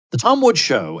The Tom Woods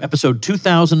Show, episode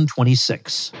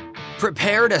 2026.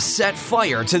 Prepare to set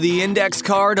fire to the index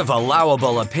card of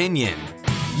allowable opinion.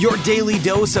 Your daily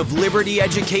dose of liberty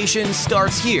education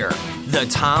starts here. The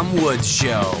Tom Woods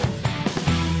Show.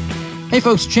 Hey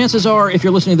folks, chances are if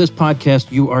you're listening to this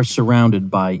podcast, you are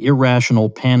surrounded by irrational,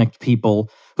 panicked people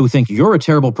who think you're a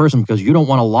terrible person because you don't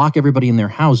want to lock everybody in their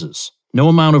houses. No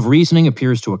amount of reasoning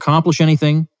appears to accomplish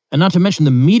anything. And not to mention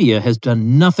the media has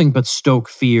done nothing but stoke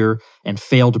fear and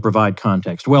fail to provide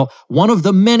context. Well, one of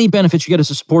the many benefits you get as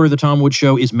a supporter of the Tom Woods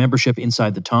Show is membership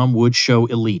inside the Tom Woods Show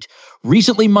Elite.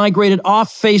 Recently migrated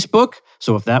off Facebook,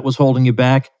 so if that was holding you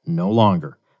back, no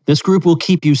longer. This group will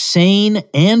keep you sane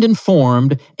and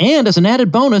informed, and as an added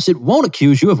bonus, it won't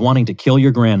accuse you of wanting to kill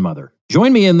your grandmother.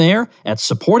 Join me in there at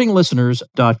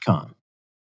supportinglisteners.com.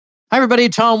 Hi everybody,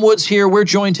 Tom Woods here. We're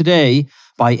joined today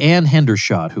by Ann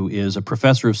Hendershott, who is a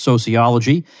professor of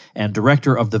sociology and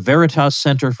director of the Veritas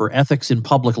Center for Ethics in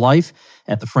Public Life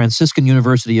at the Franciscan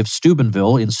University of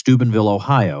Steubenville in Steubenville,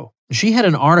 Ohio. She had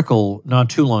an article not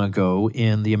too long ago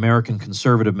in the American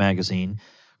Conservative magazine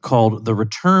called The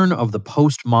Return of the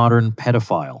Postmodern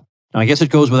Pedophile. Now, I guess it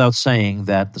goes without saying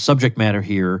that the subject matter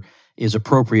here is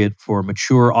appropriate for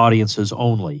mature audiences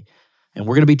only. And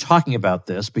we're going to be talking about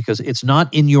this because it's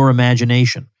not in your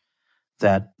imagination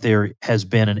that there has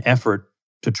been an effort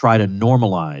to try to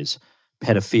normalize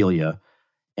pedophilia.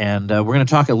 And we're going to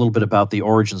talk a little bit about the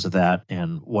origins of that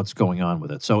and what's going on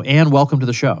with it. So, Ann, welcome to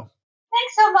the show.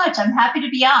 Thanks so much. I'm happy to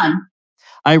be on.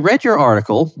 I read your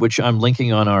article, which I'm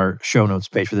linking on our show notes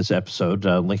page for this episode,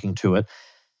 linking to it.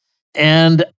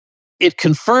 And it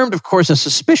confirmed, of course, a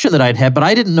suspicion that I'd had, but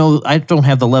I didn't know, I don't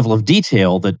have the level of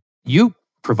detail that you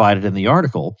provided in the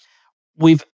article.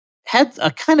 We've had a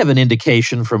kind of an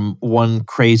indication from one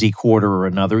crazy quarter or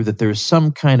another that there's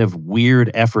some kind of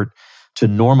weird effort to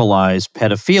normalize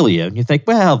pedophilia. And you think,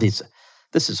 well, this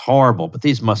is horrible, but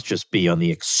these must just be on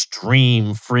the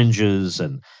extreme fringes,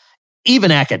 and even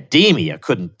academia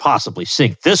couldn't possibly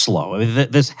sink this low. I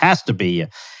mean, this has to be.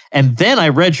 And then I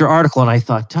read your article and I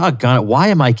thought, doggone it, why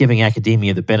am I giving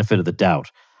academia the benefit of the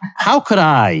doubt? How could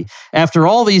I, after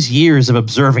all these years of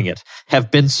observing it, have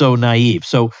been so naive?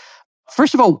 So,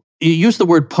 first of all, you use the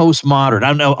word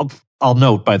postmodern. I'll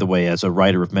note, by the way, as a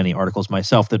writer of many articles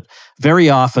myself, that very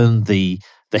often the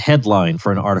headline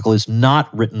for an article is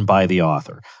not written by the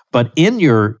author. But in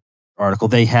your article,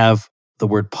 they have the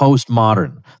word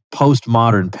postmodern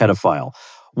pedophile.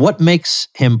 What makes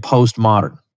him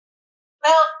postmodern?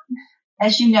 Well,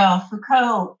 as you know,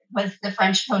 Foucault was the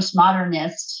French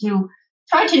postmodernist who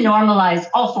tried to normalize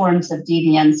all forms of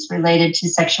deviance related to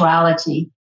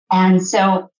sexuality. And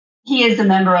so he is a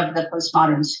member of the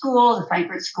postmodern school, the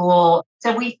Frankfurt School.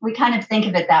 So we kind of think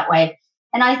of it that way.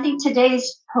 And I think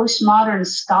today's postmodern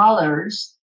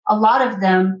scholars, a lot of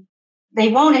them, they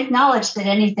won't acknowledge that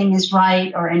anything is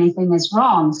right or anything is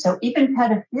wrong. So even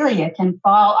pedophilia can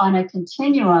fall on a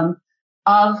continuum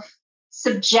of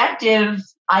subjective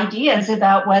ideas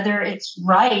about whether it's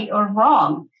right or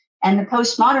wrong. And the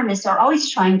postmodernists are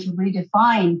always trying to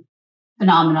redefine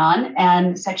phenomenon,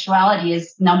 and sexuality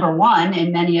is number one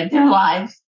in many of their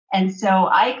lives. And so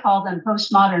I call them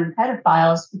postmodern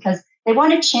pedophiles because they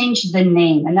want to change the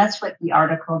name. And that's what the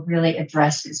article really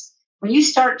addresses. When you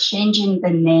start changing the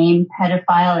name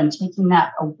pedophile and taking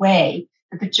that away,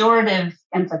 the pejorative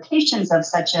implications of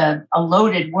such a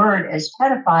loaded word as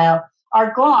pedophile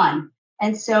are gone.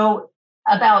 And so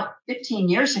about 15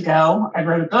 years ago, I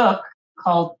wrote a book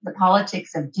called The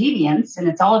Politics of Deviance, and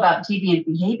it's all about deviant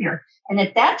behavior. And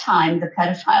at that time, the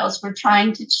pedophiles were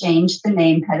trying to change the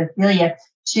name pedophilia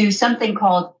to something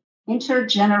called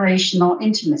intergenerational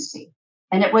intimacy.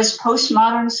 And it was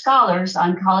postmodern scholars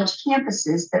on college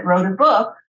campuses that wrote a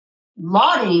book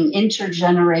lauding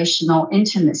intergenerational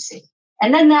intimacy.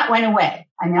 And then that went away.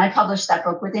 I mean, I published that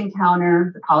book with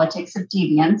Encounter, The Politics of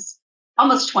Deviance,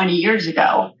 almost 20 years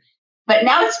ago. But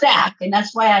now it's back. And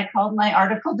that's why I called my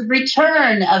article The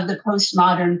Return of the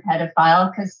Postmodern Pedophile,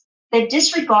 because they've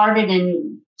disregarded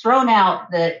and thrown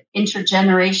out the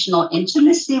intergenerational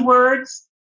intimacy words,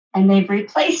 and they've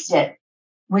replaced it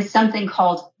with something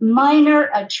called minor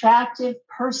attractive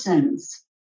persons.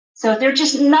 So they're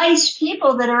just nice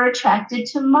people that are attracted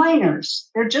to minors.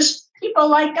 They're just people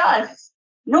like us,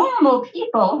 normal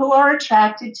people who are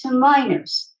attracted to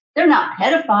minors. They're not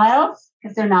pedophiles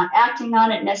because they're not acting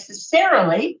on it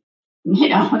necessarily. You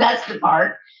know, that's the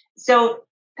part. So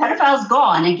pedophile's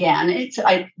gone again.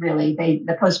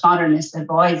 The postmodernists have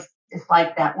always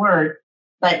disliked that word,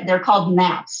 but they're called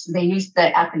MAPS. They use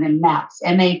the acronym MAPS,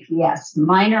 M-A-P-S,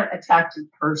 minor attractive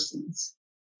persons.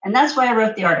 And that's why I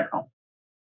wrote the article.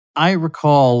 I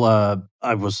recall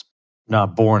I was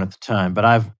not born at the time, but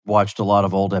I've watched a lot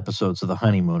of old episodes of The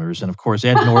Honeymooners. And of course,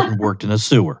 Ed Norton worked in a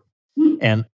sewer.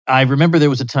 And I remember there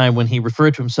was a time when he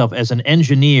referred to himself as an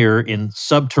engineer in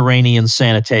subterranean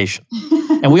sanitation.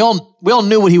 And we all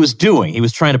knew what he was doing. He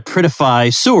was trying to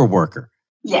prettify sewer worker.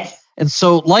 Yes. And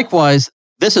so likewise,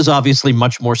 this is obviously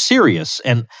much more serious.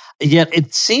 And yet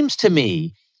it seems to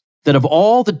me that of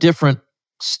all the different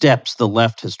steps the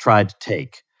left has tried to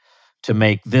take to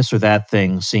make this or that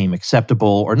thing seem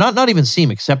acceptable, or not even seem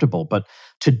acceptable, but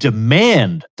to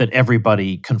demand that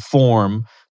everybody conform,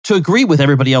 to agree with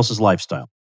everybody else's lifestyle.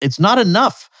 It's not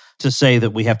enough to say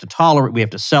that we have to tolerate, we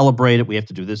have to celebrate it, we have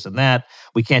to do this and that.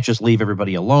 We can't just leave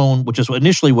everybody alone, which is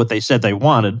initially what they said they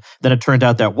wanted. Then it turned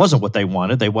out that wasn't what they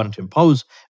wanted. They wanted to impose,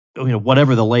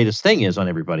 whatever the latest thing is on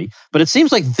everybody. But it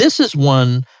seems like this is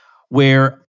one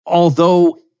where,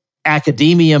 although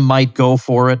academia might go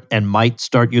for it and might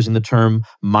start using the term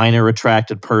minor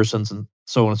attracted persons and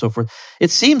so on and so forth, it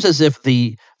seems as if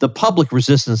the public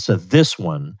resistance to this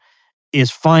one is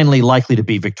finally likely to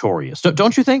be victorious.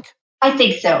 Don't you think? I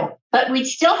think so. But we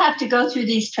still have to go through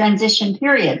these transition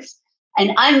periods.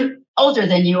 And I'm older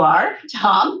than you are,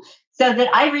 Tom, so that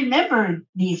I remember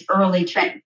these early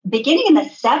beginning in the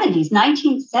 70s,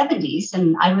 1970s,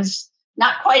 and I was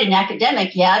not quite an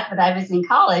academic yet, but I was in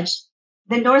college.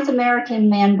 The North American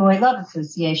Man-Boy Love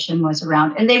Association was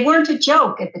around, and they weren't a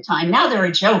joke at the time. Now they're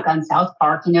a joke on South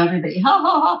Park, everybody, ha,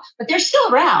 ha, ha, but they're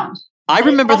still around. I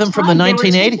remember them from the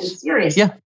 1980s. Serious.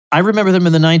 Yeah, I remember them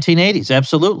in the 1980s,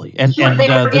 absolutely. And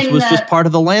this was just part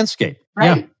of the landscape.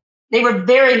 Right. Yeah.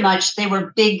 They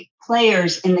were big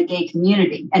players in the gay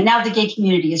community. And now the gay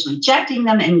community is rejecting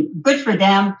them, and good for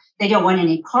them. They don't want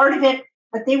any part of it,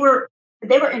 but they were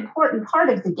an important part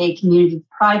of the gay community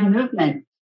pride movement.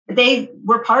 They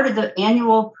were part of the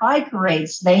annual pride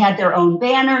parades. They had their own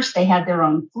banners, they had their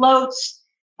own floats,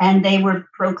 and they were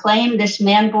proclaimed this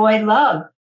man-boy love.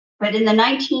 But in the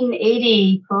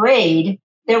 1980 parade,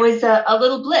 there was a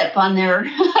little blip on their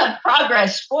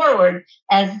progress forward,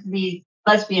 as these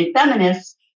lesbian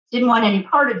feminists didn't want any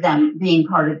part of them being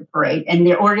part of the parade. And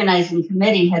their organizing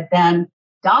committee had been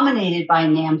dominated by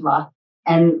NAMBLA.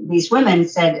 And these women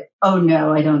said, oh,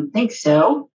 no, I don't think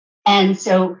so. And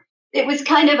so it was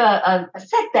kind of a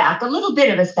setback, a little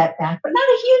bit of a setback, but not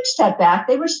a huge setback.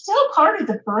 They were still part of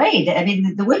the parade. I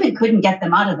mean, the women couldn't get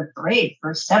them out of the parade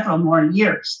for several more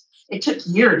years. It took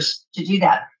years to do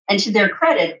that. And to their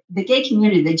credit, the gay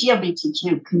community, the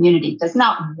GLBTQ community, does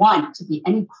not want to be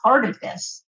any part of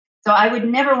this. So I would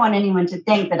never want anyone to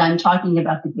think that I'm talking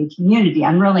about the gay community.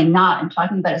 I'm really not. I'm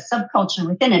talking about a subculture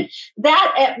within it.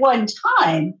 That at one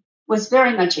time was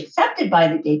very much accepted by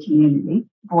the gay community.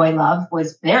 Boy love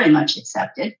was very much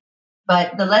accepted.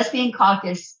 But the lesbian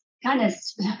caucus kind of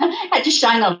had to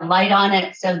shine a light on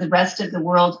it so the rest of the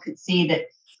world could see that,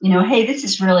 hey, this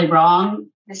is really wrong.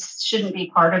 This shouldn't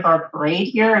be part of our parade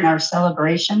here and our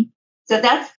celebration. So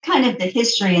that's kind of the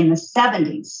history in the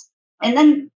 70s. And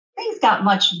then things got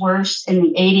much worse in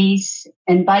the 80s.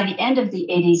 And by the end of the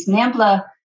 80s, NAMBLA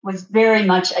was very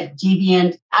much a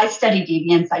deviant. I study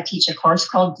deviance. I teach a course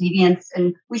called Deviance.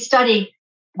 And we study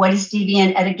what is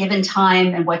deviant at a given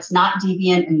time and what's not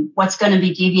deviant and what's going to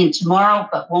be deviant tomorrow,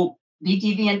 but won't be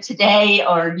deviant today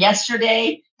or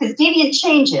yesterday, because deviant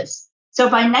changes. So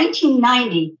by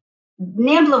 1990,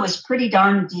 NAMBLA was pretty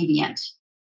darn deviant.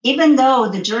 Even though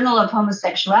the Journal of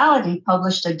Homosexuality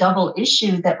published a double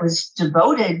issue that was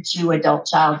devoted to adult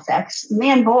child sex,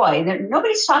 man-boy,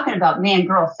 nobody's talking about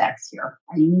man-girl sex here.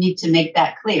 I need to make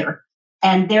that clear.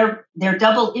 And their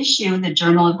double issue, the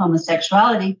Journal of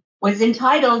Homosexuality, was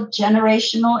entitled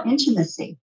Generational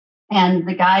Intimacy. And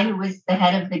the guy who was the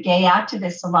head of the Gay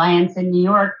Activists Alliance in New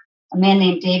York, a man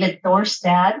named David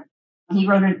Thorstad, he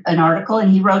wrote an article,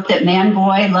 and he wrote that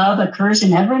man-boy love occurs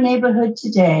in every neighborhood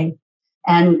today.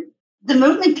 And the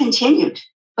movement continued,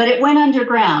 but it went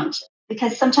underground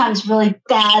because sometimes really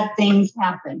bad things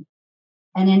happen.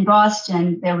 And in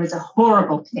Boston, there was a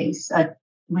horrible case that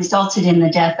resulted in the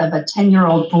death of a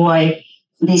 10-year-old boy.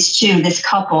 This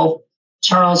couple,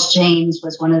 Charles James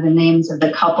was one of the names of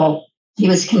the couple. He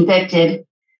was convicted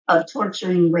of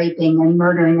torturing, raping, and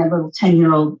murdering a little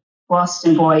 10-year-old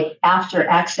Boston boy after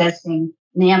accessing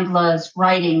NAMBLA's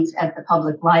writings at the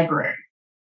public library.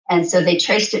 And so they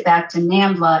traced it back to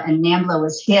NAMBLA, and NAMBLA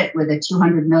was hit with a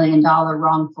 $200 million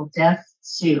wrongful death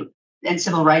suit and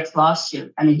civil rights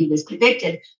lawsuit. I mean, he was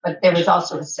convicted, but there was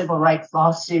also a civil rights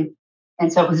lawsuit.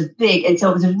 And so it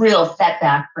was a real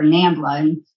setback for NAMBLA.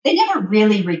 And they never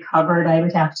really recovered, I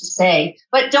would have to say.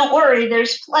 But don't worry,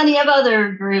 there's plenty of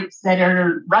other groups that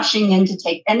are rushing in to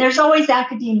take, and there's always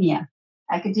academia.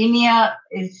 Academia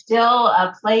is still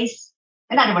a place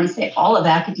and I don't want to say all of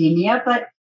academia, but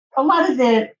a lot of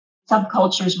the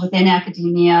subcultures within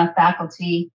academia,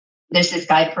 faculty. There's this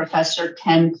guy, Professor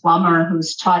Ken Plummer,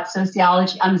 who's taught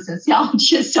sociology. I'm a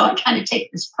sociologist, so I kind of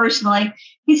take this personally.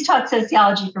 He's taught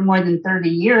sociology for more than 30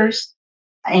 years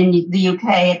in the UK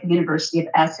at the University of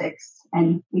Essex,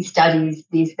 and he studies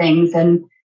these things, and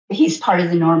he's part of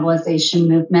the normalization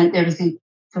movement. There was a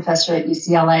professor at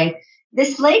UCLA.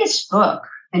 This latest book,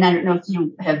 and I don't know if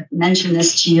you have mentioned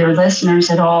this to your listeners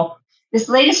at all, this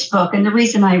latest book, and the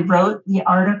reason I wrote the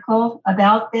article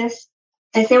about this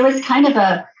is there was kind of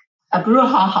a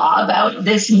brouhaha about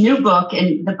this new book,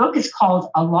 and the book is called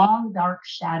A Long Dark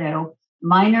Shadow,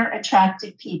 Minor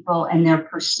Attracted People and Their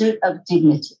Pursuit of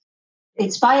Dignity.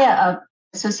 It's by a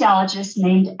sociologist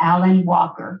named Alan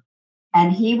Walker,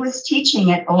 and he was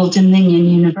teaching at Old Dominion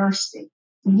University.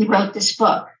 And he wrote this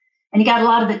book, and he got a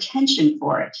lot of attention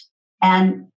for it.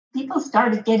 And people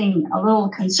started getting a little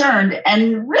concerned,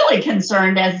 and really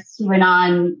concerned, as he went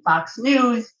on Fox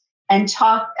News and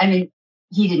talked. I mean,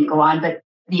 he didn't go on, but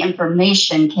the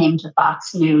information came to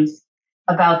Fox News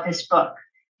about this book.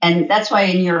 And that's why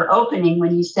in your opening,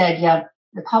 when you said, yeah,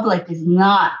 the public is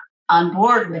not on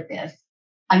board with this,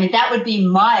 I mean, that would be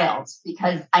mild,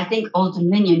 because I think Old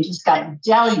Dominion just got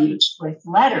deluged with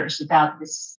letters about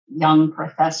this young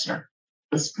professor,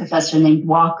 this professor named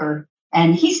Walker,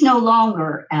 and he's no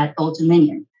longer at Old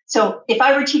Dominion. So if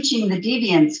I were teaching the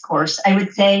deviance course, I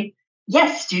would say,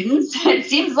 yes, students, it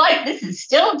seems like this is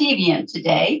still deviant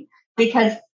today,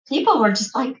 because people were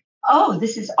just like, oh,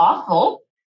 this is awful.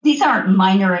 These aren't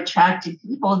minor attracted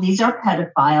people. These are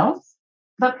pedophiles.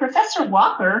 But Professor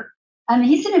Walker, I mean,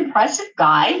 he's an impressive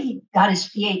guy. He got his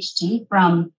PhD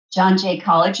from John Jay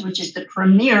College, which is the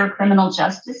premier criminal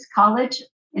justice college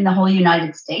in the whole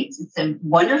United States. It's a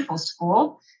wonderful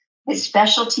school. His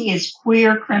specialty is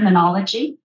queer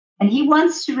criminology. And he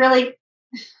wants to really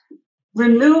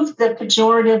remove the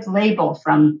pejorative label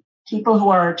from people who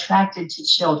are attracted to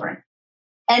children.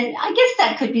 And I guess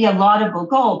that could be a laudable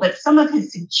goal, but some of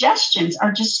his suggestions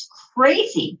are just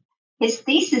crazy. His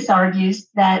thesis argues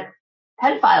that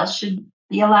pedophiles should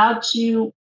be allowed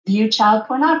to view child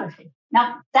pornography.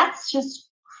 Now, that's just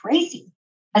crazy.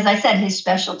 As I said, his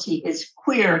specialty is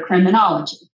queer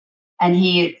criminology, and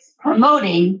he is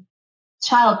promoting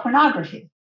child pornography.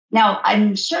 Now,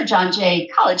 I'm sure John Jay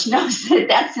College knows that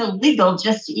that's illegal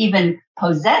just to even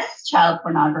possess child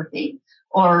pornography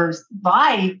or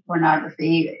buy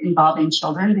pornography involving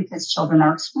children, because children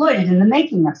are exploited in the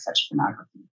making of such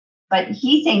pornography. But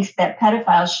he thinks that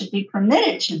pedophiles should be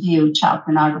permitted to view child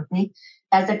pornography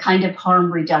as a kind of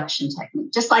harm reduction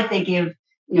technique, just like they give,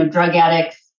 drug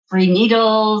addicts free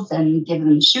needles and give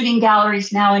them shooting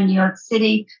galleries now in New York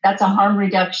City. That's a harm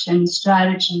reduction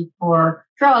strategy for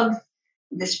drugs.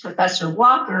 This Professor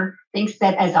Walker thinks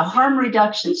that as a harm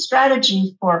reduction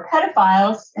strategy for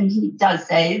pedophiles, and he does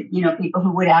say, people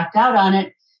who would act out on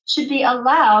it should be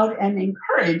allowed and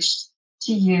encouraged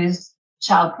to use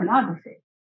child pornography.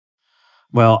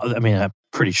 Well, I mean, I'm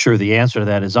pretty sure the answer to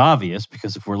that is obvious,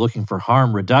 because if we're looking for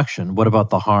harm reduction, what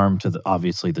about the harm to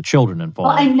obviously the children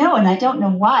involved? Well, I know, and I don't know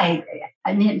why.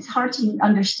 I mean, it's hard to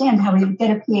understand how he would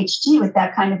get a PhD with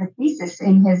that kind of a thesis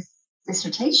in his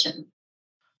dissertation.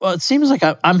 Well, it seems like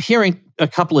I'm hearing a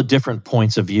couple of different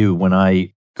points of view when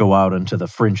I go out into the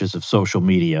fringes of social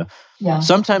media. Yeah.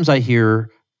 Sometimes I hear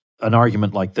an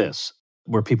argument like this,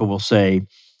 where people will say,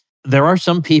 there are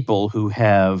some people who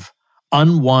have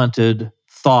unwanted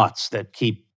thoughts that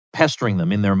keep pestering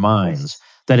them in their minds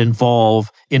that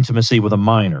involve intimacy with a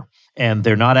minor. And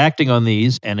they're not acting on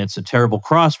these, and it's a terrible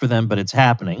cross for them, but it's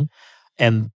happening.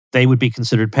 And they would be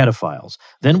considered pedophiles.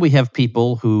 Then we have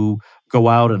people who go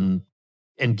out and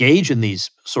engage in these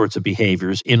sorts of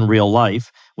behaviors in real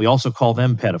life. We also call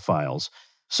them pedophiles.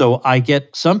 So I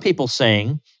get some people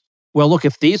saying, well, look,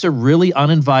 if these are really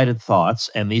uninvited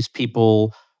thoughts and these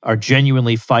people are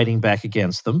genuinely fighting back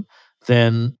against them,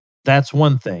 then that's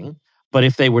one thing. But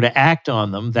if they were to act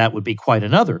on them, that would be quite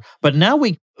another. But now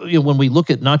when we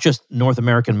look at not just North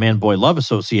American Man-Boy Love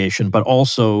Association, but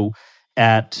also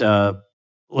at,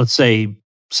 let's say,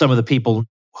 some of the people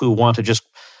who want to just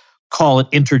call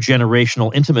it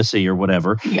intergenerational intimacy or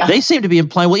whatever, They seem to be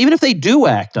implying, well, even if they do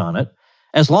act on it,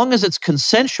 as long as it's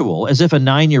consensual, as if a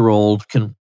 9-year-old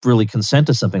can really consent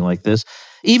to something like this,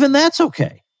 even that's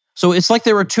okay. So it's like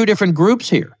there are two different groups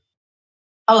here.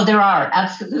 Oh, there are.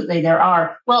 Absolutely, there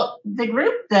are. Well, the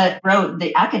group that wrote,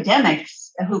 the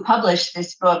academics who published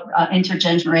this book,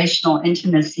 Intergenerational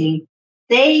Intimacy,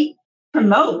 they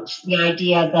promote the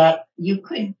idea that you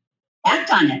could act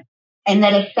on it and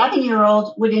that a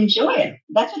 7-year-old would enjoy it.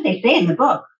 That's what they say in the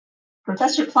book.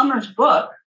 Professor Plummer's book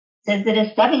says that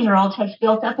a 7-year-old has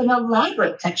built up an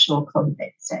elaborate sexual code,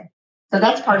 they'd say. So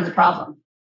that's part of the problem.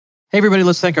 Hey, everybody,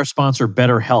 let's thank our sponsor,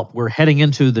 BetterHelp. We're heading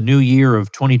into the new year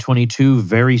of 2022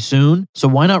 very soon, so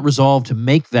why not resolve to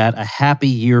make that a happy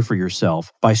year for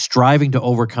yourself by striving to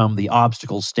overcome the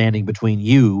obstacles standing between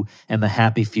you and the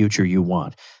happy future you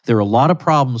want? There are a lot of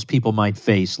problems people might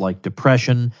face, like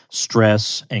depression,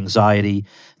 stress, anxiety,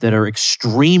 that are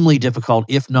extremely difficult,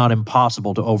 if not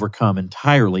impossible, to overcome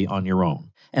entirely on your own.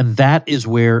 And that is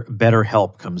where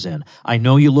BetterHelp comes in. I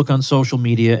know you look on social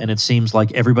media and it seems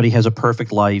like everybody has a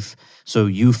perfect life, so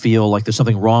you feel like there's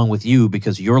something wrong with you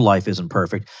because your life isn't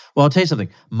perfect. Well, I'll tell you something.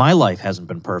 My life hasn't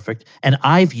been perfect, and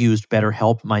I've used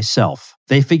BetterHelp myself.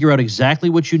 They figure out exactly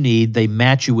what you need. They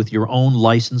match you with your own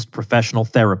licensed professional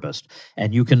therapist,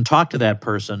 and you can talk to that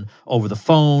person over the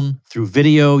phone, through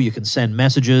video. You can send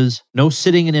messages. No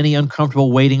sitting in any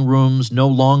uncomfortable waiting rooms, no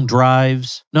long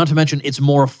drives. Not to mention, it's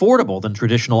more affordable than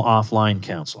traditional offline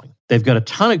counseling. They've got a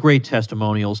ton of great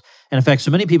testimonials, and in fact,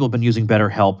 so many people have been using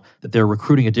BetterHelp that they're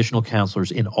recruiting additional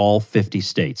counselors in all 50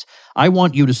 states. I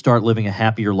want you to start living a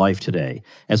happier life today.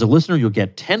 As a listener, you'll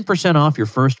get 10% off your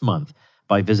first month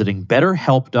by visiting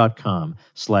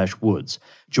betterhelp.com/woods.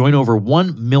 Join over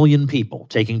 1 million people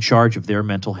taking charge of their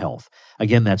mental health.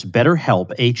 Again, that's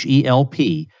betterhelp,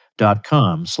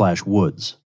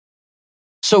 HELP.com/woods.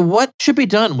 So what should be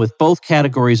done with both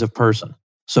categories of person?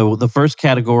 So the first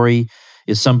category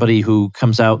is somebody who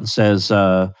comes out and says,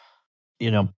 I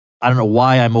don't know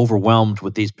why I'm overwhelmed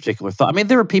with these particular thoughts. I mean,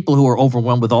 there are people who are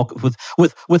overwhelmed with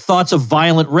thoughts of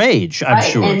violent rage, I'm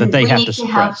sure, and that they have to have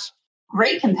suppress.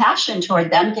 Great compassion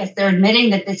toward them because they're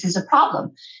admitting that this is a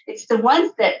problem. It's the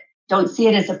ones that don't see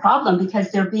it as a problem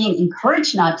because they're being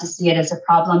encouraged not to see it as a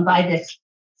problem by this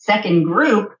second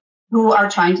group who are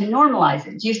trying to normalize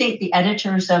it. Do you think the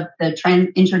editors of the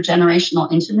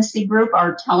intergenerational intimacy group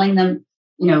are telling them,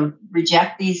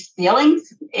 reject these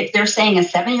feelings? If they're saying a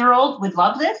 7-year-old would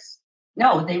love this,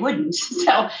 no, they wouldn't.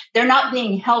 So they're not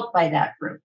being helped by that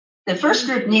group. The first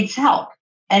group needs help,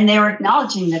 and they're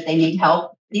acknowledging that they need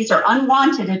help. These are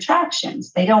unwanted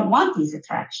attractions. They don't want these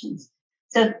attractions.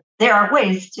 So there are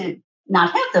ways to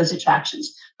not have those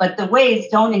attractions, but the ways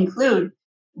don't include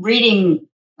looking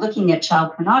at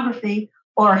child pornography,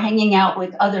 or hanging out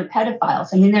with other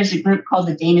pedophiles. I mean, there's a group called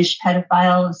the Danish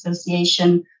Pedophile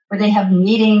Association where they have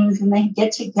meetings and they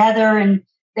get together and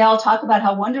they all talk about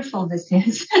how wonderful this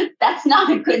is. That's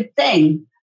not a good thing.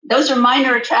 Those are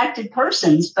minor attracted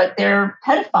persons, but they're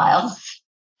pedophiles.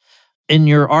 In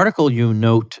your article, you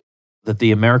note that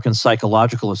the American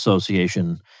Psychological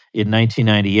Association in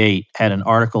 1998 had an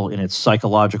article in its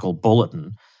psychological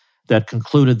bulletin that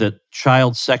concluded that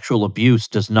child sexual abuse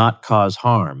does not cause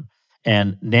harm.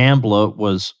 And NAMBLA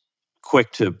was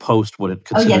quick to post what it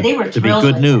considered to be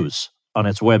good news on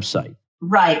its website.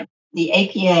 Right. The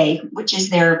APA, which is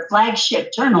their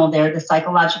flagship journal there, the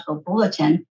Psychological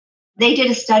Bulletin, they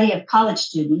did a study of college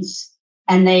students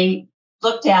and they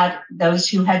looked at those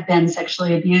who had been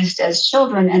sexually abused as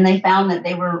children, and they found that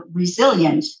they were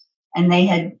resilient and they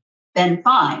had been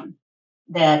fine.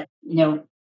 That, it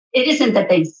isn't that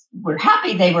they were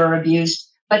happy they were abused,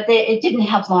 but it didn't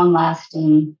have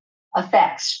long-lasting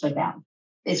effects for them,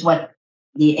 is what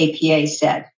the APA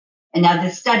said. And now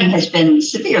this study has been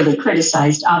severely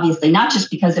criticized, obviously, not just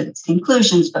because of its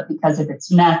conclusions, but because of its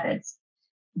methods.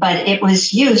 But it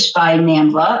was used by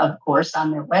NAMBLA, of course,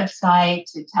 on their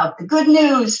website to tout the good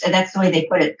news. That's the way they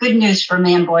put it, good news for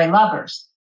man-boy lovers.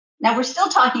 Now, we're still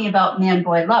talking about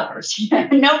man-boy lovers.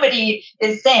 Nobody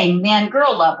is saying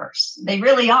man-girl lovers. They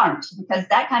really aren't, because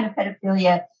that kind of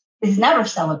pedophilia is never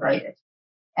celebrated.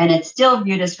 And it's still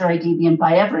viewed as very deviant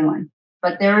by everyone.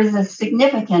 But there is a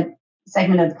significant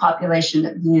segment of the population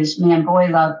that views man-boy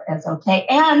love as okay.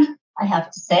 And I have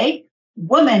to say,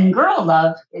 woman-girl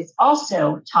love is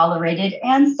also tolerated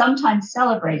and sometimes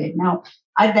celebrated. Now,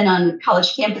 I've been on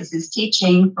college campuses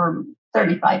teaching for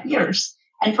 35 years.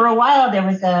 And for a while, there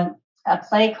was a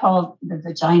play called The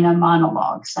Vagina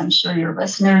Monologues. I'm sure your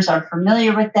listeners are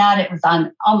familiar with that. It was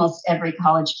on almost every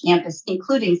college campus,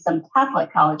 including some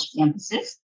Catholic college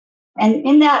campuses. And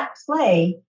in that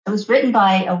play, it was written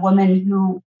by a woman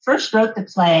who first wrote the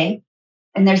play.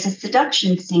 And there's a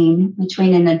seduction scene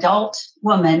between an adult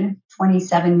woman,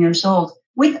 27 years old,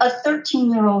 with a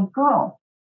 13-year-old girl.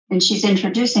 And she's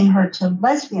introducing her to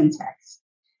lesbian sex.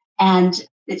 And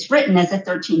it's written as a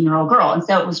 13-year-old girl. And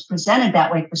so it was presented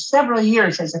that way for several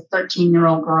years as a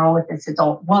 13-year-old girl with this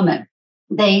adult woman.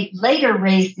 They later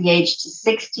raised the age to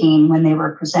 16 when they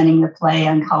were presenting the play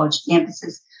on college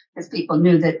campuses, because people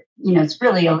knew that, it's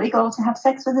really illegal to have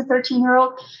sex with a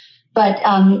 13-year-old. But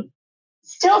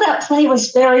still that play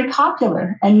was very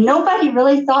popular, and nobody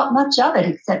really thought much of it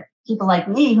except people like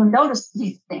me who notice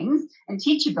these things and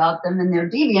teach about them in their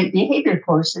deviant behavior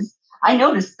courses. I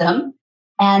noticed them,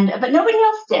 but nobody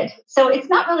else did. So it's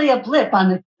not really a blip on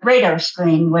the radar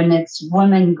screen when it's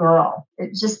woman girl.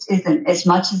 It just isn't as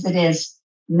much as it is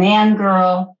man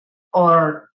girl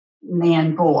or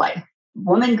man boy.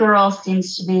 Woman girl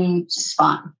seems to be just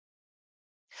fine.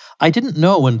 I didn't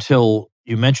know until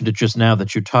you mentioned it just now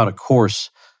that you taught a course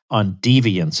on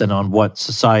deviance and on what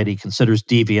society considers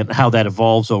deviant, how that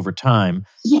evolves over time.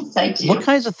 Yes, I do. What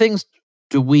kinds of things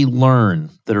do we learn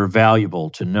that are valuable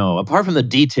to know, apart from the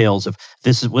details of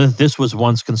this was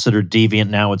once considered deviant,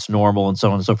 now it's normal, and so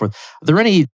on and so forth? Are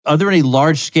there any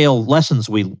large scale lessons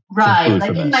we right? conclude Like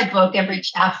from in this? my book, every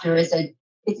chapter is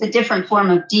a different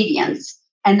form of deviance,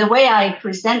 and the way I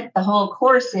present the whole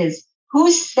course is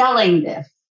who's selling this,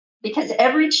 because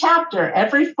every chapter,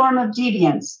 every form of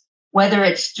deviance, whether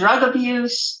it's drug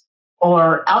abuse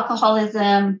or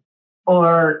alcoholism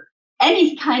or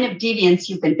any kind of deviance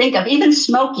you can think of, even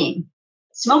smoking.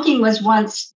 Smoking was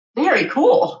once very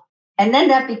cool. And then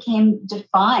that became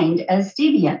defined as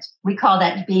deviant. We call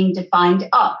that being defined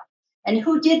up. And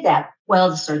who did that?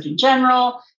 Well, the Surgeon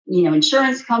General,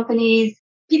 insurance companies,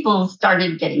 people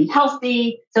started getting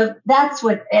healthy. So that's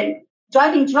what, and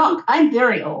driving drunk. I'm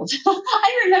very old.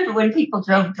 I remember when people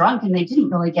drove drunk and they didn't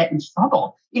really get in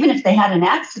trouble, even if they had an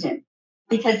accident,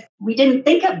 because we didn't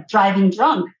think of driving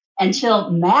drunk until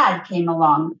MAD came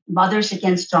along, Mothers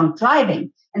Against Drunk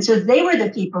Driving. And so they were the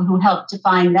people who helped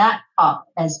define that up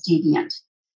as deviant.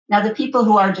 Now, the people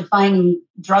who are defining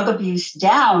drug abuse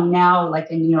down now,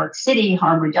 like in New York City,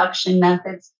 harm reduction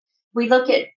methods, we look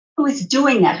at who is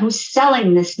doing that, who's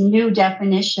selling this new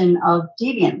definition of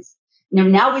deviance.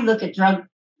 Now we look at drug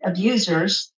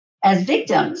abusers as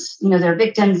victims. They're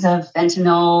victims of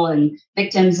fentanyl and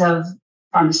victims of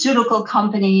pharmaceutical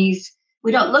companies.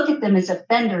 We don't look at them as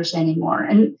offenders anymore.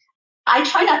 And I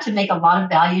try not to make a lot of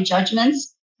value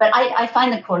judgments, but I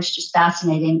find the course just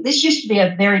fascinating. This used to be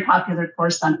a very popular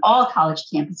course on all college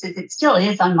campuses. It still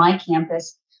is on my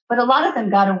campus, but a lot of them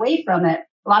got away from it.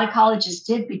 A lot of colleges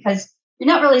did, because you're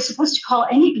not really supposed to call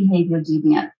any behavior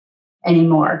deviant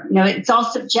anymore. It's all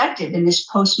subjective in this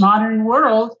postmodern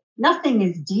world. Nothing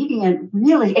is deviant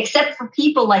really, except for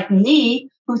people like me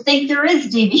who think there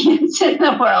is deviance in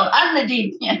the world. I'm the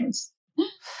deviant.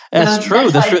 That's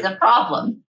true. That's the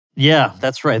problem. Yeah,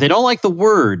 that's right. They don't like the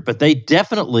word, but they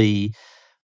definitely,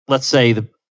 let's say the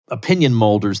opinion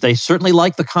molders, they certainly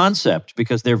like the concept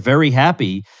because they're very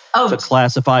happy to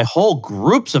classify whole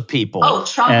groups of people.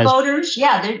 Trump voters?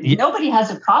 Yeah, nobody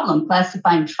has a problem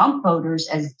classifying Trump voters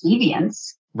as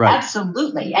deviants. Right.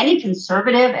 Absolutely. Any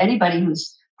conservative, anybody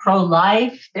who's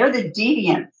pro-life, they're the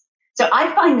deviants. So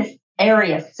I find this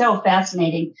area so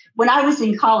fascinating. When I was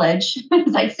in college,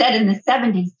 as I said, in the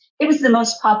 70s, it was the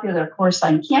most popular course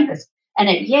on campus. And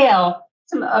at Yale,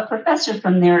 a professor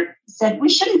from there said, we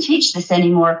shouldn't teach this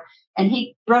anymore. And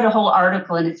he wrote a whole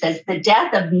article, and it says, the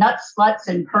death of nuts, sluts,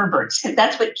 and perverts.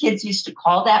 That's what kids used to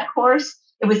call that course.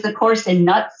 It was the course in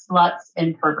nuts, sluts,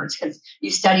 and perverts, because you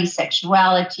study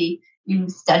sexuality, you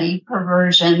study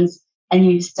perversions, and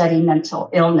you study mental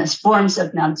illness, forms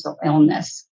of mental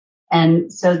illness.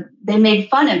 And so they made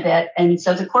fun of it. And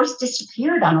so the course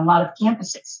disappeared on a lot of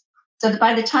campuses. So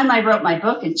by the time I wrote my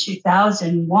book in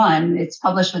 2001, it's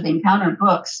published with Encounter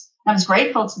Books. I was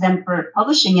grateful to them for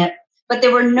publishing it, but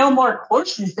there were no more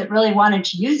courses that really wanted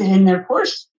to use it in their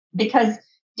course because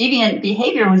deviant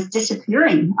behavior was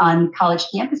disappearing on college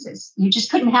campuses. You just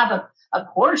couldn't have a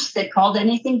course that called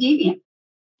anything deviant.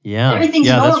 Yeah. Everything's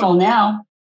normal now.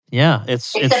 Yeah.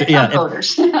 Except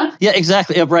voters. Yeah,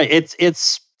 exactly. Yeah, right.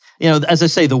 It's as I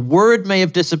say, the word may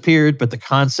have disappeared, but the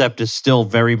concept is still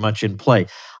very much in play.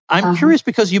 I'm curious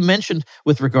because you mentioned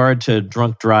with regard to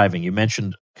drunk driving, you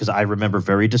mentioned, because I remember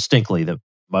very distinctly that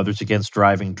Mothers Against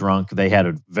Driving Drunk, they had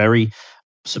a very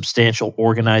substantial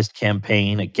organized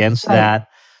campaign against that.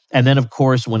 And then, of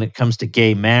course, when it comes to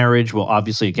gay marriage, well,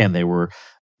 obviously, again, the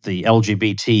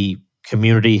LGBT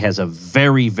community has a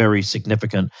very, very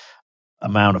significant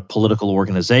amount of political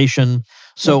organization.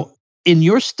 So in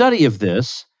your study of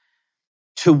this,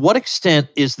 to what extent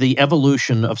is the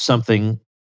evolution of something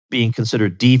being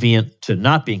considered deviant to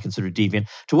not being considered deviant,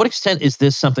 to what extent is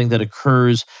this something that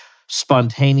occurs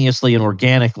spontaneously and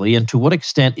organically, and to what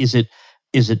extent is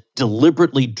it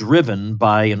deliberately driven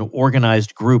by an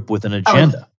organized group with an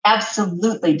agenda?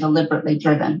 Absolutely deliberately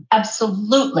driven.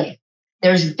 Absolutely.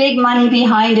 There's big money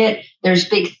behind it. There's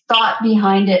big thought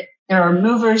behind it. There are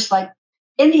movers like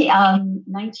in the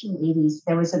 1980s,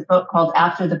 there was a book called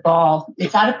After the Ball.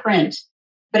 It's out of print,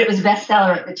 but it was a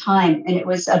bestseller at the time. And it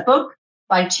was a book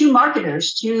by two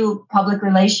marketers, two public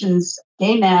relations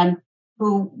gay men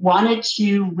who wanted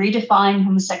to redefine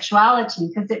homosexuality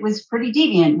because it was pretty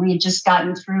deviant. We had just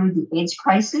gotten through the AIDS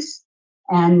crisis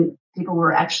and people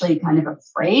were actually kind of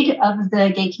afraid of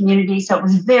the gay community. So it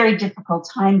was a very difficult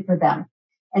time for them.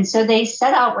 And so they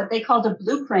set out what they called a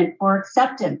blueprint for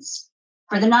acceptance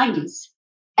for the 90s.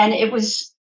 And it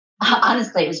was,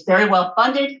 honestly, it was very well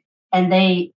funded. And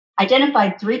they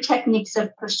identified 3 techniques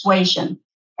of persuasion.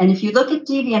 And if you look at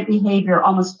deviant behavior,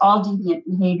 almost all deviant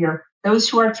behavior, those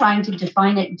who are trying to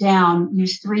define it down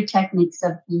use 3 techniques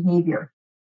of behavior.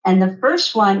 And the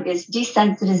first one is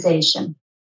desensitization,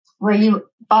 where you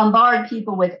bombard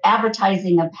people with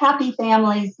advertising of happy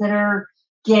families that are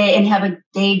gay and have a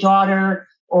gay daughter,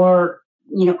 or,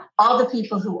 all the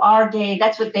people who are gay.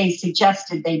 That's what they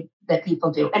suggested that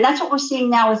people do. And that's what we're seeing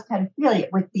now with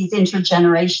pedophilia, with these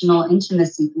intergenerational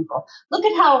intimacy people. Look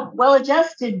at how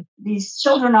well-adjusted these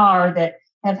children are that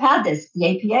have had this. The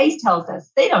APA tells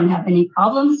us they don't have any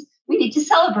problems. We need to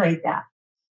celebrate that.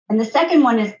 And the second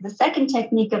one is the second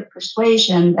technique of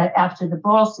persuasion that After the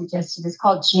Ball suggested is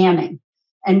called jamming.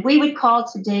 And we would call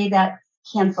today that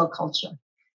cancel culture.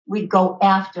 We'd go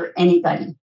after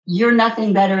anybody. You're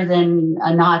nothing better than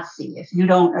a Nazi if you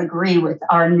don't agree with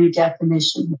our new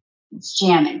definition. It's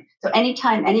jamming. So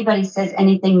anytime anybody says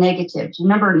anything negative, do you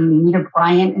remember Anita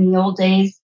Bryant in the old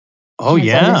days? Oh, she was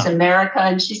yeah. on Miss America,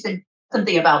 and she said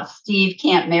something about Steve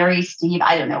can't marry Steve.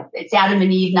 I don't know. It's Adam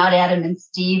and Eve, not Adam and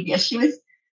Steve. Yes, she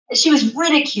was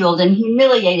ridiculed and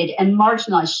humiliated and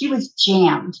marginalized. She was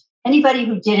jammed. Anybody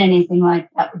who did anything like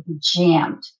that would be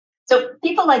jammed. So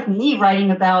people like me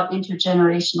writing about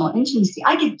intergenerational intimacy,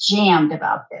 I get jammed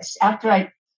about this. After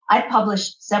I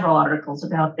published several articles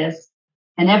about this,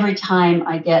 and every time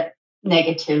I get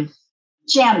negative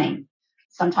jamming.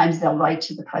 Sometimes they'll write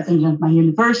to the president of my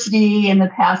university. In the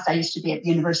past, I used to be at the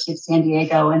University of San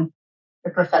Diego, and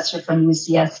the professor from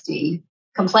UCSD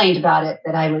complained about it,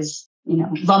 that I was,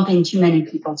 lumping too many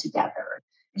people together.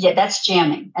 Yeah, that's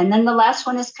jamming. And then the last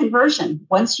one is conversion.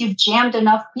 Once you've jammed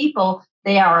enough people,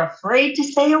 they are afraid to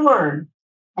say a word,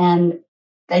 and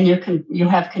then you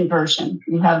have conversion.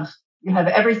 You have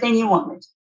everything you wanted,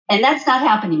 and that's not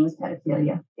happening with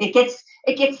pedophilia. It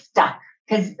gets stuck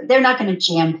because they're not going to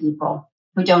jam people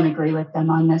who don't agree with them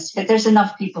on this, because there's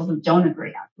enough people who don't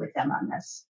agree with them on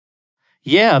this.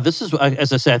 Yeah, this is,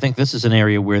 as I say, I think this is an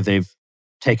area where they've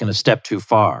taken a step too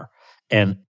far.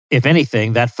 And if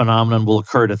anything, that phenomenon will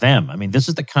occur to them. I mean, this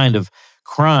is the kind of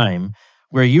crime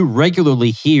where you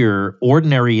regularly hear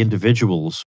ordinary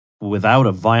individuals without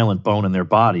a violent bone in their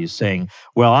bodies saying,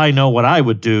 well, I know what I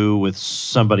would do with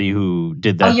somebody who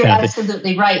did that. Oh, you're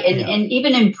absolutely right. And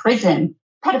even in prison,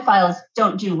 pedophiles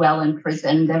don't do well in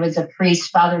prison. There was a priest,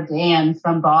 Father Dan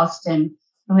from Boston,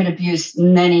 who had abused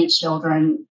many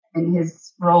children in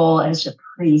his role as a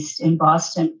priest in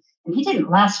Boston. And he didn't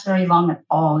last very long at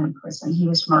all in prison. He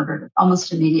was murdered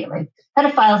almost immediately.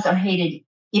 Pedophiles are hated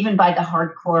even by the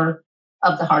hardcore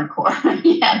of the hardcore.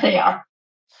 Yeah, they are.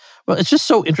 Well, it's just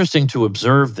so interesting to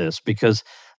observe this, because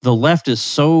the left is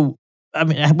so,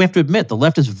 we have to admit, the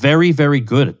left is very, very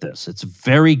good at this. It's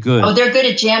very good. Oh, they're good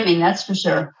at jamming, that's for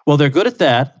sure. Well, they're good at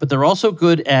that, but they're also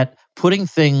good at putting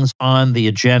things on the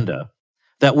agenda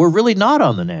that were really not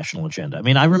on the national agenda. I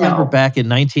mean, I remember back in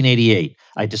 1988,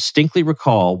 I distinctly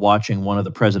recall watching one of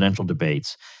the presidential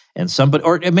debates, and somebody,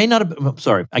 or it may not have, I'm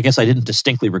sorry, I guess I didn't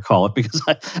distinctly recall it because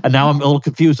and now I'm a little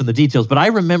confused in the details, but I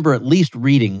remember at least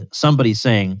reading somebody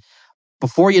saying,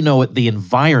 before you know it, the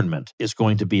environment is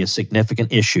going to be a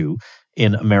significant issue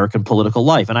in American political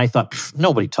life. And I thought,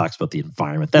 nobody talks about the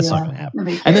environment. That's not going to happen.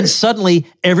 And then suddenly,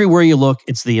 everywhere you look,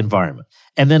 it's the environment.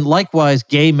 And then likewise,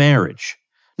 gay marriage.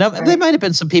 Now, there might have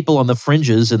been some people on the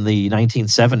fringes in the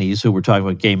 1970s who were talking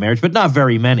about gay marriage, but not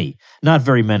very many. Not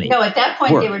very many. No, at that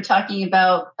point, they were talking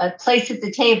about a place at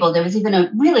the table. There was even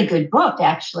a really good book,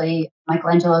 actually.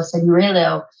 Michelangelo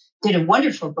Signorillo did a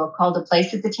wonderful book called A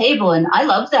Place at the Table. And I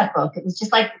loved that book. It was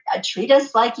just like, treat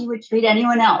us like you would treat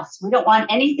anyone else. We don't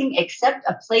want anything except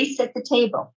a place at the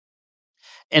table.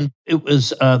 And it was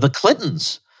the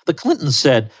Clintons. The Clintons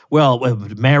said, well,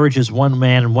 marriage is one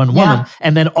man and one woman.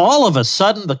 And then all of a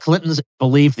sudden, the Clintons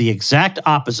believed the exact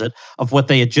opposite of what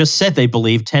they had just said they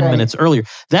believed 10 minutes earlier.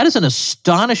 That is an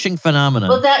astonishing phenomenon.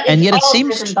 Well, that is and yet all it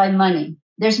seems driven by money.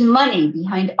 There's money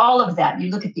behind all of that. You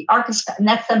look at the Arcus, and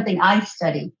that's something I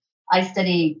study. I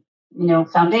study,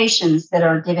 foundations that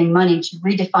are giving money to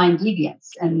redefine deviance.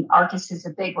 And Arcus is a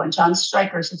big one. John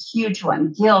Stryker is a huge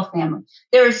one. Gill family.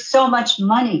 There is so much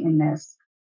money in this.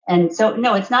 And so,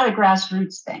 no, it's not a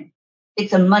grassroots thing.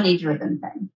 It's a money-driven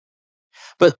thing.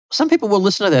 But some people will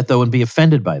listen to that, though, and be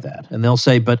offended by that. And they'll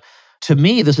say, but to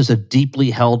me, this is a deeply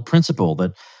held principle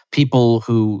that people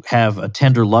who have a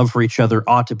tender love for each other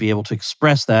ought to be able to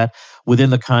express that within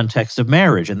the context of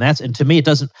marriage. And to me,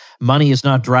 money is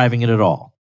not driving it at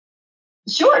all.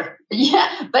 Sure.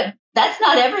 Yeah. But that's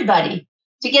not everybody.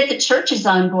 To get the churches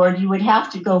on board, you would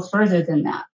have to go further than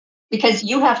that, because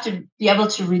you have to be able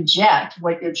to reject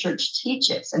what your church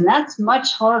teaches. And that's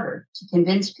much harder to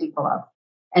convince people of.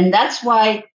 And that's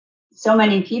why so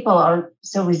many people are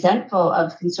so resentful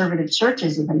of conservative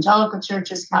churches, evangelical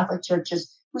churches, Catholic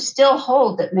churches, who still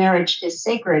hold that marriage is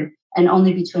sacred and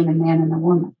only between a man and a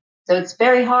woman. So it's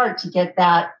very hard to get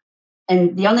that.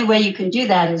 And the only way you can do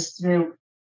that is through,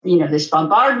 this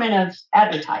bombardment of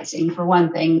advertising, for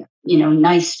one thing,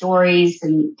 nice stories.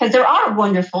 And because there are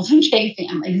wonderful gay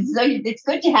families. So it's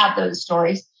good to have those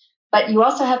stories, but you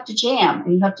also have to jam,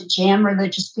 and you have to jam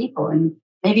religious people. And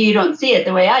maybe you don't see it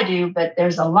the way I do, but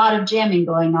there's a lot of jamming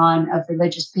going on of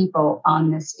religious people on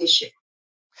this issue.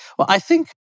 Well,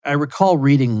 I recall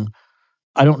reading,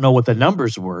 I don't know what the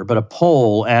numbers were, but a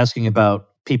poll asking about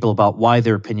people about why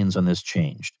their opinions on this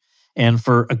changed. And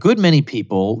for a good many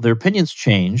people, their opinions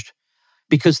changed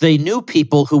because they knew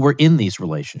people who were in these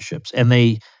relationships, and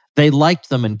they liked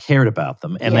them and cared about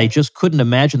them. And They just couldn't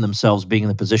imagine themselves being in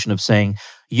the position of saying,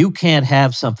 you can't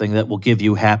have something that will give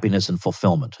you happiness and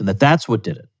fulfillment. And that's what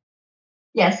did it.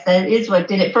 Yes, that is what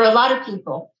did it for a lot of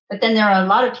people. But then there are a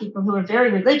lot of people who are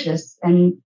very religious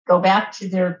and go back to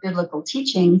their biblical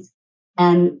teachings,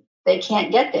 and they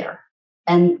can't get there.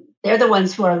 And they're the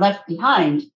ones who are left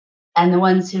behind, and the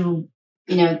ones who,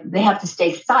 they have to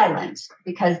stay silent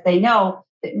because they know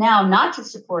that now not to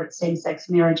support same-sex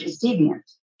marriage is deviant.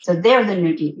 So they're the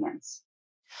new deviants.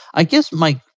 I guess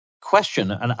my question,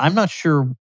 and I'm not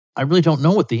sure, I really don't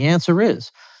know what the answer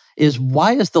is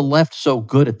why is the left so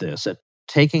good at this, at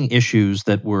taking issues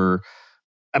that were,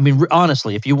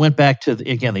 honestly, if you went back to,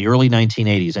 the early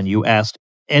 1980s and you asked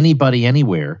anybody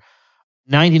anywhere,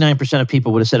 99% of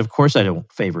people would have said, of course I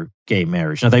don't favor gay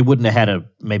marriage. Now, they wouldn't have had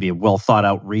maybe a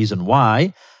well-thought-out reason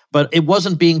why, but it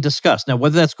wasn't being discussed. Now,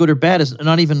 whether that's good or bad is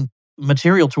not even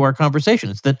material to our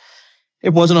conversation. It's that it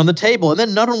wasn't on the table. And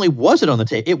then not only was it on the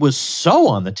table, it was so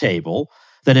on the table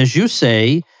that, as you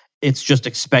say, it's just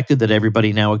expected that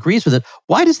everybody now agrees with it.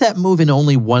 Why does that move in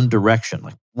only one direction?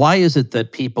 Like, why is it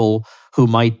that people who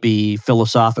might be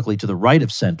philosophically to the right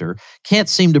of center can't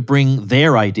seem to bring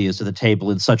their ideas to the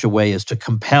table in such a way as to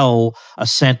compel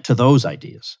assent to those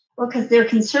ideas? Well, because they're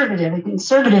conservative, and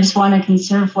conservatives want to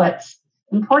conserve what's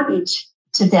important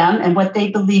to them and what they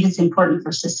believe is important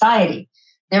for society.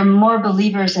 They're more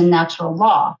believers in natural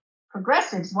law.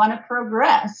 Progressives want to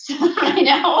progress.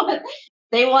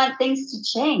 They want things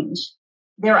to change.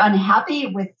 They're unhappy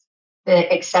with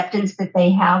the acceptance that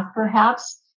they have,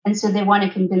 perhaps. And so they want to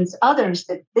convince others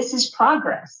that this is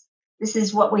progress. This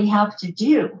is what we have to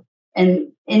do. And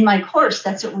in my course,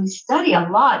 that's what we study a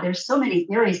lot. There's so many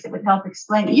theories that would help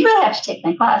explain it. You really have to take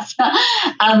my class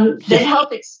that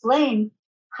help explain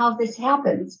how this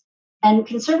happens. And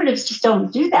conservatives just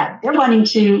don't do that. They're wanting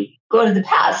to go to the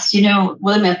past.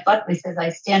 William F. Buckley says, I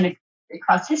stand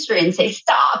across history and say,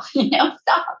 stop,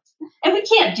 stop. And we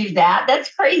can't do that.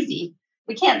 That's crazy.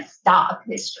 We can't stop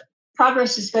history.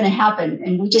 Progress is going to happen,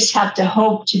 and we just have to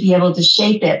hope to be able to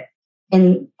shape it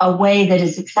in a way that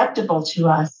is acceptable to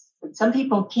us. But some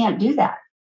people can't do that.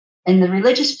 And the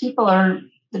religious people are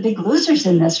the big losers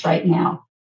in this right now.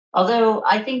 Although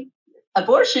I think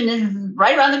abortion is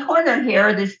right around the corner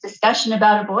here, this discussion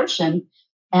about abortion,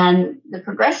 and the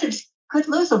progressives could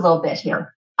lose a little bit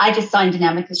here. I just signed an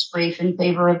amicus brief in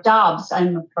favor of Dobbs.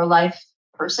 I'm a pro-life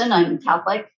person. I'm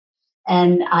Catholic.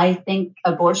 And I think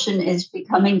abortion is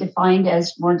becoming defined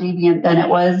as more deviant than it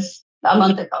was a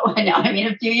month ago.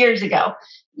 A few years ago.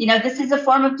 This is a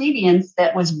form of deviance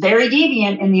that was very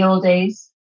deviant in the old days.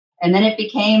 And then it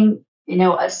became,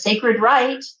 a sacred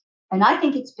right. And I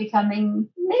think it's becoming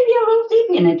maybe a little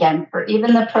deviant again for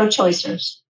even the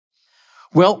pro-choicers.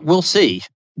 Well, we'll see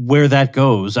where that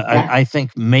goes. Yeah. I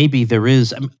think maybe there are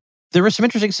some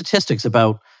interesting statistics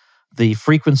about the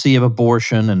frequency of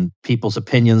abortion and people's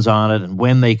opinions on it and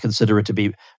when they consider it to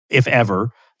be, if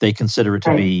ever, they consider it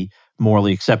to be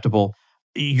morally acceptable.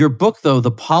 Your book, though,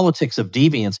 The Politics of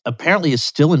Deviance, apparently is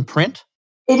still in print?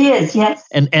 It is, yes.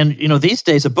 And these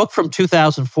days, a book from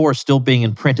 2004 still being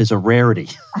in print is a rarity.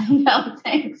 I know,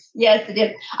 thanks. Yes, it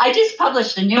is. I just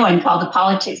published a new one called The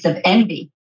Politics of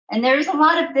Envy. And there's a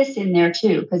lot of this in there,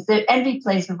 too, because the envy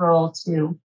plays a role,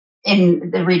 too,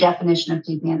 in the redefinition of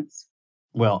deviance.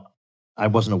 Well, I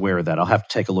wasn't aware of that. I'll have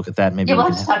to take a look at that. Maybe we'll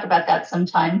have to talk about that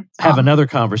sometime. Have another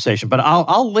conversation. But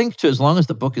I'll link to, as long as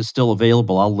the book is still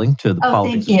available, I'll link to the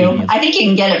Politics of Deviance. I think you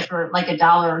can get it for like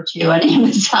 $1 or $2 on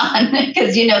Amazon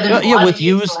because there's a lot with of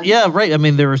used. Yeah, right. I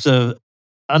mean, there's a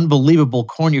unbelievable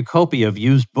cornucopia of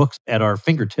used books at our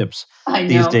fingertips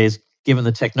these days, given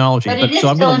the technology. But it is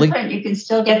still in print. You can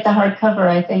still get the hardcover,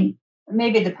 I think.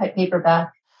 Maybe the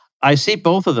paperback. I see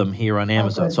both of them here on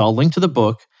Amazon. So I'll link to the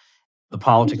book, The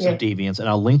Politics of Deviance, and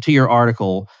I'll link to your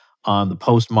article on the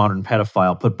postmodern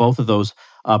pedophile. Put both of those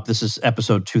up. This is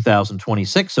episode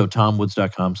 2026, so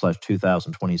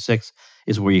tomwoods.com/2026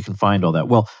 is where you can find all that.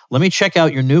 Well, let me check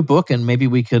out your new book, and maybe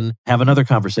we can have another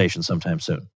conversation sometime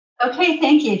soon. Okay,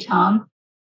 thank you, Tom.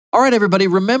 All right, everybody,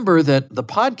 remember that the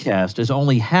podcast is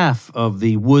only half of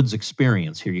the Woods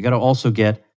experience here. You got to also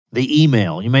get the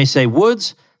email. You may say,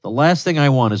 Woods, the last thing I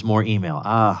want is more email.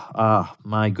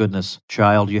 My goodness,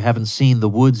 child, you haven't seen the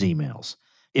Woods emails.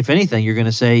 If anything, you're going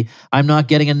to say, I'm not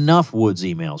getting enough Woods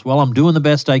emails. Well, I'm doing the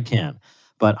best I can.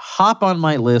 But hop on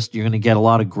my list. You're going to get a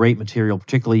lot of great material,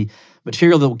 particularly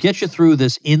material that will get you through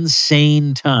this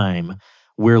insane time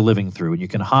we're living through. And you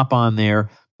can hop on there.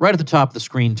 Right at the top of the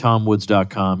screen,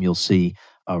 tomwoods.com, you'll see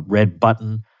a red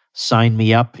button, sign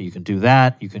me up. You can do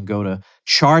that. You can go to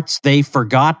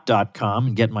chartstheyforgot.com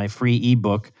and get my free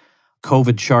ebook,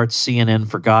 COVID Charts CNN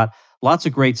Forgot. Lots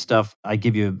of great stuff. I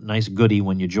give you a nice goodie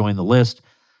when you join the list.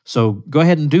 So go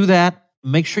ahead and do that.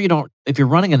 Make sure you don't, if you're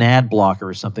running an ad blocker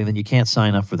or something, then you can't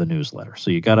sign up for the newsletter. So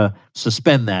you got to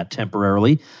suspend that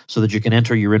temporarily so that you can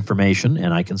enter your information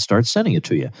and I can start sending it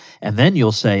to you. And then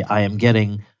you'll say, I am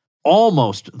getting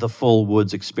almost the full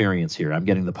Woods experience here. I'm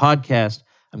getting the podcast,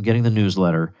 I'm getting the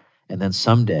newsletter, and then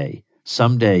someday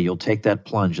you'll take that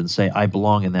plunge and say, I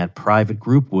belong in that private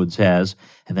group Woods has,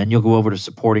 and then you'll go over to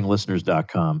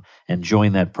supportinglisteners.com and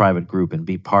join that private group and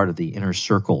be part of the inner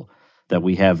circle that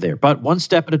we have there. But one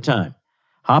step at a time.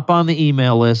 Hop on the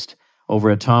email list over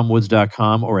at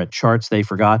tomwoods.com or at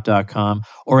chartstheyforgot.com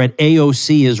or at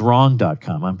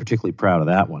aociswrong.com. I'm particularly proud of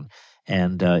that one.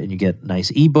 And you get a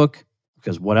nice ebook,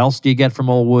 because what else do you get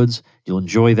from Old Woods? You'll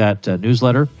enjoy that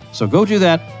newsletter. So go do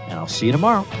that, and I'll see you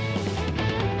tomorrow.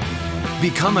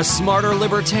 Become a smarter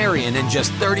libertarian in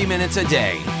just 30 minutes a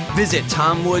day. Visit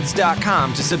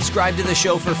tomwoods.com to subscribe to the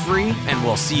show for free, and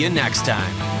we'll see you next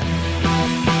time.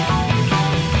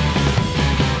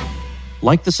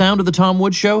 Like the sound of The Tom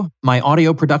Woods Show? My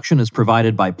audio production is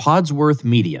provided by Podsworth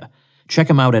Media. Check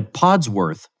them out at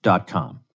podsworth.com.